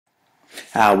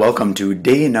Welcome to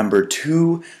day number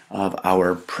 2 of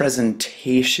our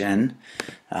presentation.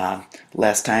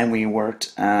 Last time we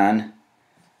worked on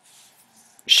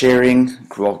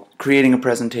creating a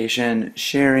presentation,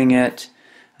 sharing it,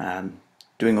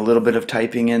 doing a little bit of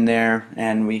typing in there,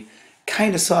 and we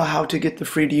kind of saw how to get the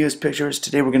free to use pictures.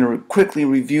 Today we're going to quickly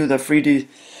review the free to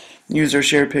use or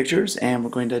share pictures, and we're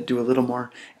going to do a little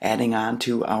more adding on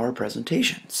to our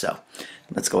presentation. So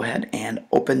let's go ahead and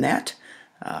open that.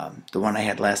 The one I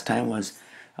had last time was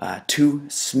to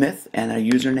Smith and a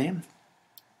username.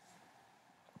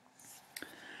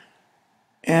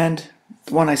 And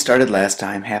the one I started last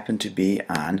time happened to be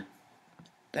on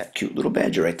that cute little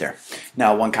badger right there.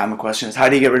 Now, one common question is, how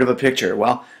do you get rid of a picture?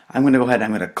 Well, I'm going to go ahead and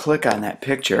I'm going to click on that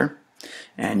picture,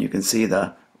 and you can see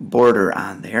the border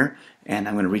on there, and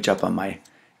I'm going to reach up on my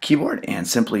keyboard and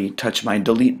simply touch my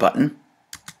delete button,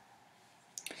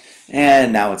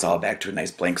 and now it's all back to a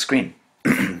nice blank screen.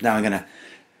 Now I'm going to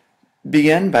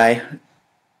begin by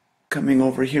coming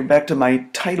over here back to my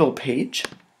title page,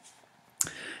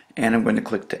 and I'm going to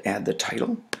click to add the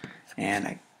title, and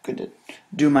I'm going to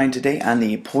do mine today on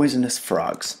the poisonous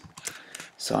frogs.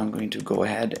 So I'm going to go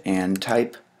ahead and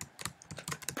type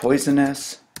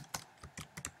poisonous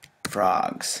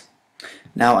frogs.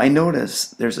 Now I notice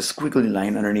there's a squiggly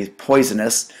line underneath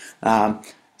poisonous,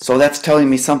 so that's telling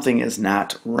me something is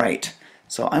not right.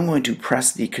 So I'm going to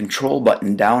press the control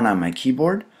button down on my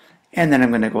keyboard, and then I'm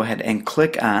going to go ahead and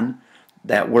click on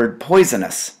that word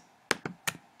poisonous.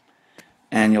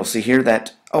 And you'll see here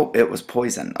that, oh, it was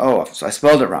poison. Oh, so I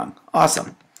spelled it wrong.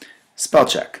 Awesome. Spell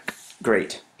check.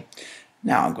 Great.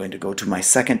 Now I'm going to go to my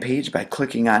second page by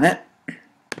clicking on it.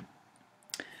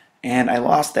 And I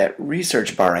lost that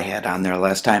research bar I had on there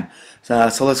last time. So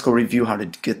let's go review how to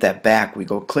get that back. We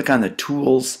go click on the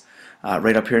tools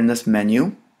right up here in this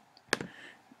menu.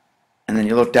 And then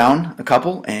you look down a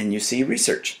couple and you see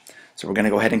research. So we're going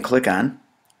to go ahead and click on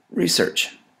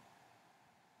research.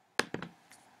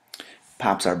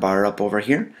 Pops our bar up over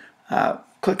here.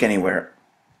 Click anywhere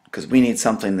because we need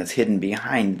something that's hidden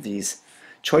behind these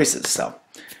choices. So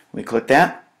we click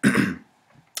that.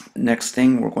 Next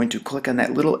thing, we're going to click on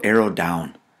that little arrow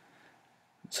down.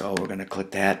 So we're going to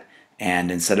click that,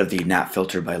 and instead of the not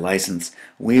filtered by license,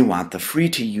 we want the free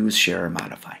to use, share, or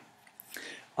modify.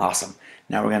 Awesome.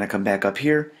 Now we're going to come back up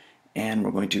here, and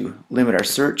we're going to limit our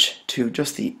search to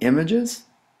just the images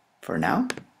for now.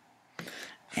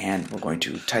 And we're going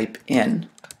to type in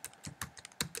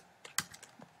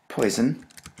poison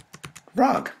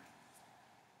frog.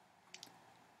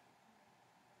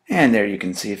 And there you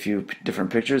can see a few different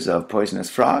pictures of poisonous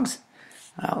frogs.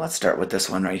 Let's start with this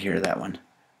one right here. That one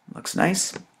looks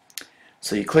nice.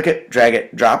 So you click it, drag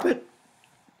it, drop it.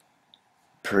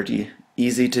 Pretty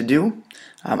easy to do.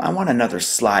 I want another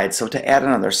slide. So to add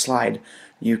another slide,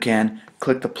 you can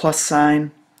click the plus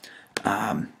sign.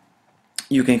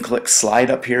 You can click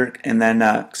slide up here, and then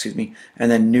and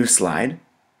then new slide.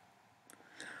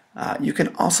 You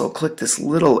can also click this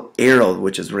little arrow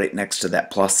which is right next to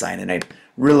that plus sign, and I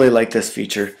really like this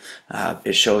feature.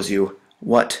 It shows you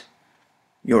what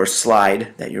your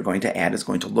slide that you're going to add is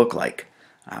going to look like.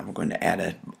 We're going to add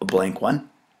a blank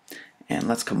one, and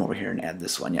let's come over here and add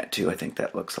this one yet too. I think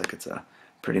that looks like it's a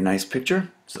pretty nice picture,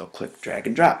 so click drag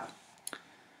and drop.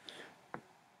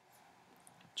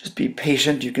 Just be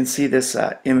patient. You can see this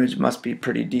image must be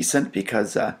pretty decent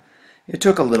because it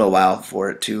took a little while for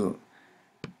it to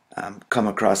come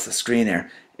across the screen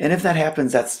there. And if that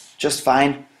happens, that's just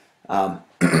fine.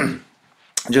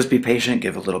 Just be patient,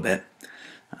 give a little bit.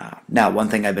 Now, one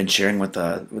thing I've been sharing with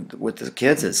the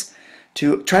kids is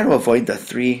to try to avoid the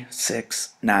 3,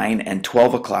 6, 9, and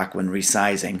 12 o'clock when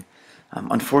resizing.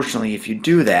 Unfortunately, if you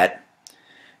do that,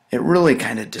 it really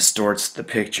kind of distorts the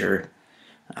picture.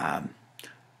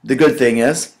 The good thing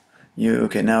is you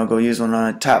can now go use one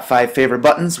of the top 5 favorite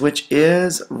buttons, which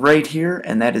is right here,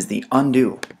 and that is the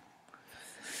undo.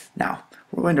 Now,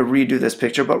 we're going to redo this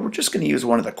picture, but we're just going to use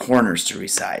one of the corners to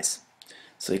resize.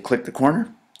 So you click the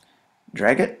corner,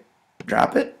 drag it,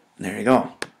 drop it, and there you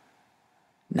go.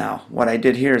 Now, what I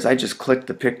did here is I just clicked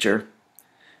the picture,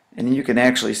 and you can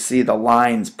actually see the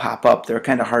lines pop up. They're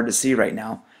kind of hard to see right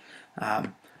now.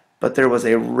 But there was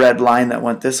a red line that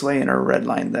went this way and a red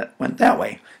line that went that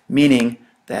way, meaning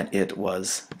that it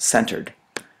was centered.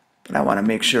 But I want to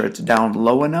make sure it's down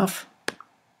low enough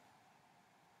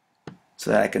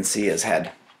so that I can see his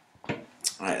head.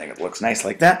 I think it looks nice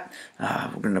like that.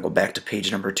 We're going to go back to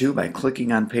page number 2 by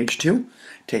clicking on page 2.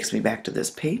 Takes me back to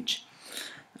this page.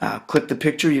 Click the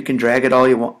picture. You can drag it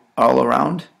all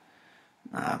around.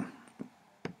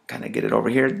 Kind of get it over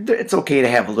here. It's okay to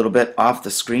have a little bit off the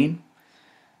screen.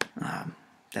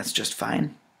 That's just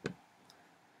fine.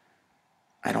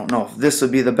 I don't know if this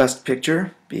would be the best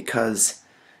picture because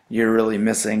you're really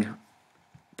missing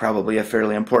probably a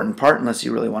fairly important part unless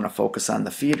you really want to focus on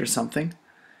the feet or something.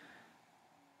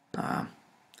 But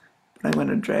I'm going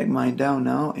to drag mine down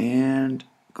now and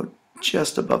go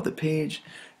just above the page.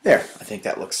 There, I think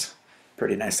that looks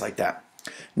pretty nice like that.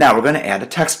 Now we're going to add a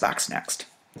text box next.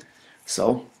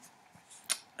 So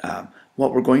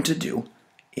what we're going to do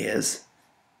is,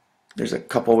 there's a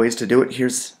couple ways to do it.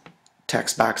 Here's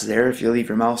text box there. If you leave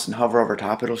your mouse and hover over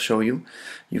top, it'll show you.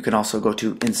 You can also go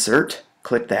to Insert,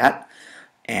 click that,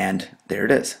 and there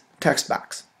it is, text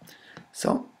box.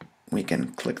 So we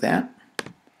can click that.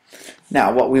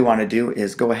 Now what we want to do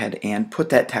is go ahead and put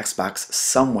that text box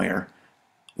somewhere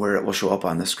where it will show up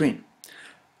on the screen.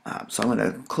 So I'm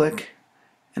going to click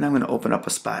and I'm going to open up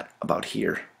a spot about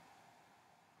here.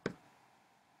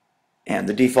 And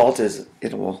the default is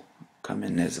it will come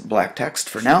in as black text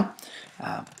for now.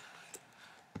 I'm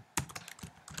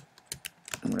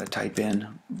going to type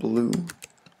in blue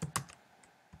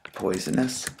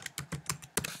poisonous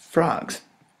frogs.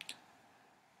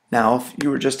 Now, if you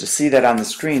were just to see that on the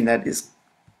screen, that is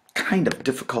kind of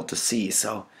difficult to see.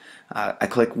 So I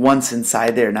click once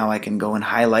inside there. Now I can go and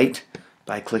highlight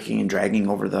by clicking and dragging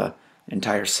over the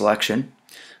entire selection.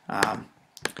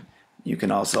 You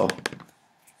can also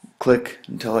click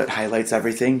until it highlights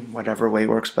everything, whatever way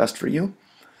works best for you.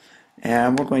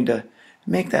 And we're going to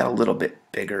make that a little bit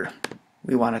bigger.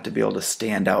 We want it to be able to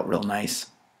stand out real nice.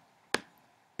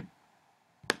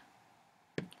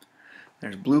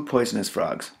 There's blue poisonous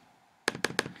frogs.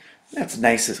 That's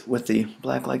nice with the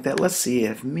black like that. Let's see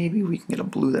if maybe we can get a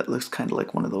blue that looks kind of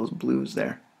like one of those blues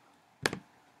there.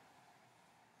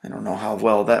 I don't know how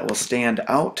well that will stand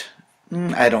out.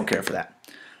 I don't care for that.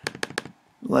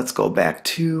 Let's go back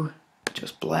to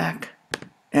just black.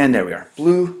 And there we are.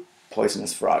 Blue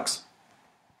poisonous frogs.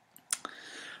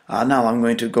 Now I'm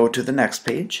going to go to the next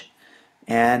page.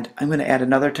 And I'm going to add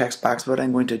another text box, but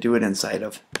I'm going to do it inside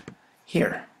of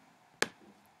here.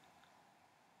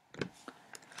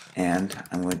 And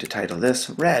I'm going to title this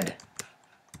Red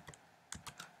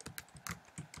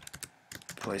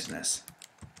Poisonous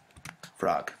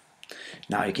Frog.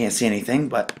 Now you can't see anything,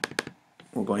 but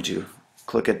we're going to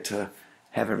click it to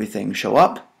have everything show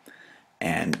up,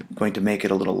 and I'm going to make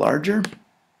it a little larger.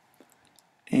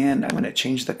 And I'm going to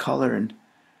change the color, and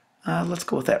let's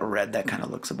go with that red. That kind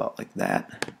of looks about like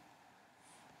that.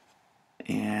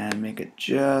 And make it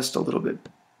just a little bit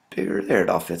bigger. There, it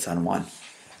all fits on one.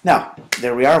 Now,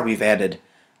 there we are. We've added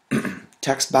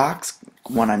text box,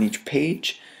 one on each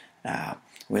page.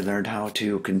 We learned how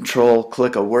to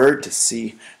control-click a word to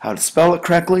see how to spell it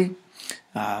correctly.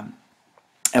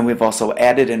 And we've also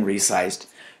added and resized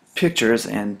pictures,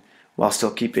 and while still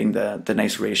keeping the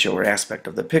nice ratio or aspect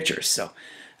of the pictures. So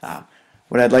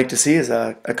what I'd like to see is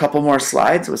a couple more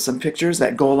slides with some pictures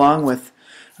that go along with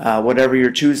whatever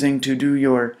you're choosing to do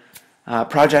your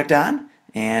project on.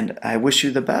 And I wish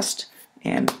you the best.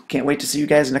 And can't wait to see you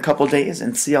guys in a couple days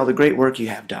and see all the great work you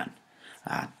have done.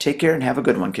 Take care and have a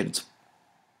good one, kids.